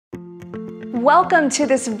Welcome to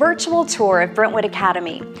this virtual tour of Brentwood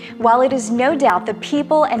Academy. While it is no doubt the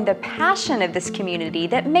people and the passion of this community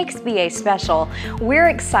that makes BA special, we're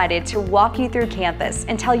excited to walk you through campus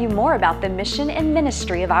and tell you more about the mission and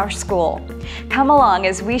ministry of our school. Come along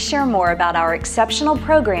as we share more about our exceptional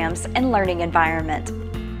programs and learning environment.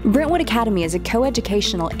 Brentwood Academy is a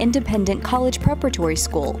coeducational, independent college preparatory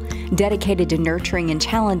school dedicated to nurturing and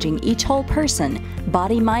challenging each whole person,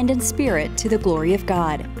 body, mind, and spirit to the glory of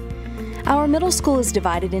God. Our middle school is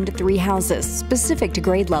divided into 3 houses specific to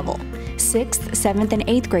grade level. 6th, 7th, and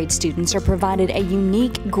 8th grade students are provided a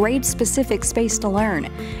unique grade-specific space to learn,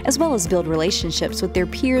 as well as build relationships with their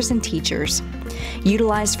peers and teachers.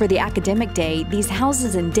 Utilized for the academic day, these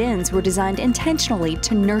houses and dens were designed intentionally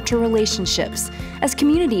to nurture relationships, as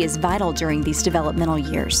community is vital during these developmental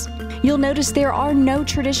years. You'll notice there are no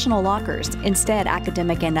traditional lockers. Instead,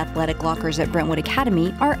 academic and athletic lockers at Brentwood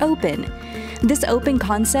Academy are open. This open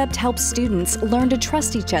concept helps students learn to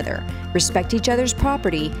trust each other, respect each other's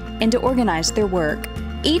property, and to organize their work.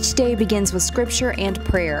 Each day begins with scripture and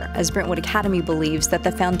prayer, as Brentwood Academy believes that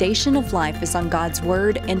the foundation of life is on God's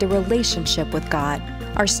Word and a relationship with God.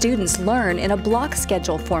 Our students learn in a block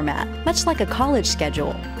schedule format, much like a college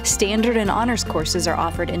schedule. Standard and honors courses are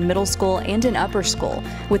offered in middle school and in upper school,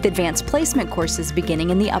 with advanced placement courses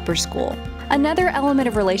beginning in the upper school. Another element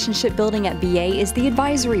of relationship building at BA is the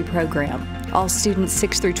advisory program. All students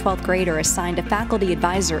 6th through 12th grade are assigned a faculty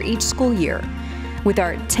advisor each school year. With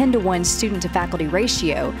our 10-to-1 student-to-faculty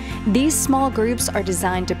ratio, these small groups are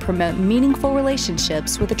designed to promote meaningful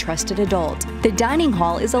relationships with a trusted adult. The dining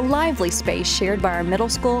hall is a lively space shared by our middle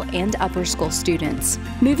school and upper school students.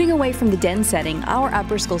 Moving away from the den setting, our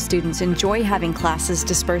upper school students enjoy having classes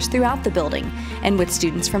dispersed throughout the building and with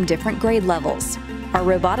students from different grade levels. Our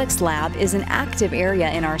robotics lab is an active area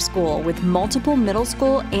in our school with multiple middle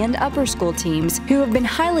school and upper school teams who have been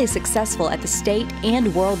highly successful at the state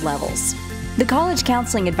and world levels. The college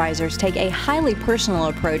counseling advisors take a highly personal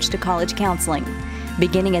approach to college counseling.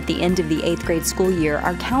 Beginning at the end of the 8th grade school year,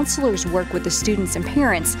 our counselors work with the students and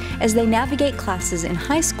parents as they navigate classes in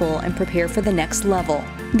high school and prepare for the next level.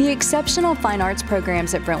 The exceptional fine arts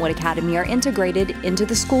programs at Brentwood Academy are integrated into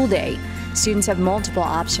the school day. Students have multiple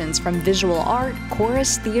options from visual art,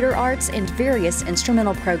 chorus, theater arts, and various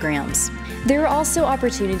instrumental programs. There are also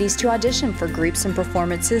opportunities to audition for groups and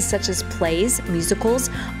performances such as plays, musicals,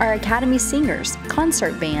 our Academy Singers,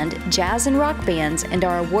 concert band, jazz and rock bands, and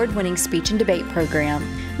our award-winning speech and debate program.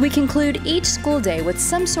 We conclude each school day with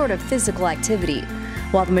some sort of physical activity.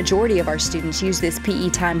 While the majority of our students use this PE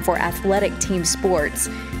time for athletic team sports,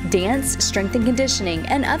 dance, strength and conditioning,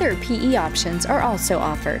 and other PE options are also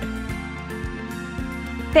offered.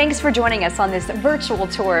 Thanks for joining us on this virtual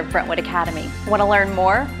tour of Brentwood Academy. Want to learn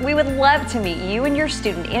more? We would love to meet you and your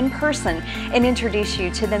student in person and introduce you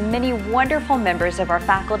to the many wonderful members of our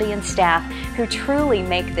faculty and staff who truly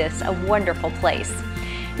make this a wonderful place.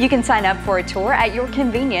 You can sign up for a tour at your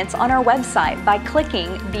convenience on our website by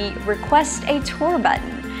clicking the Request a Tour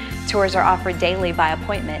button. Tours are offered daily by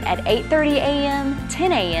appointment at 8:30 a.m.,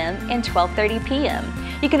 10 a.m., and 12:30 p.m.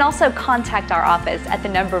 You can also contact our office at the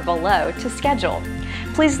number below to schedule.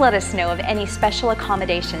 Please let us know of any special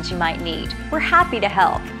accommodations you might need. We're happy to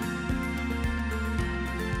help.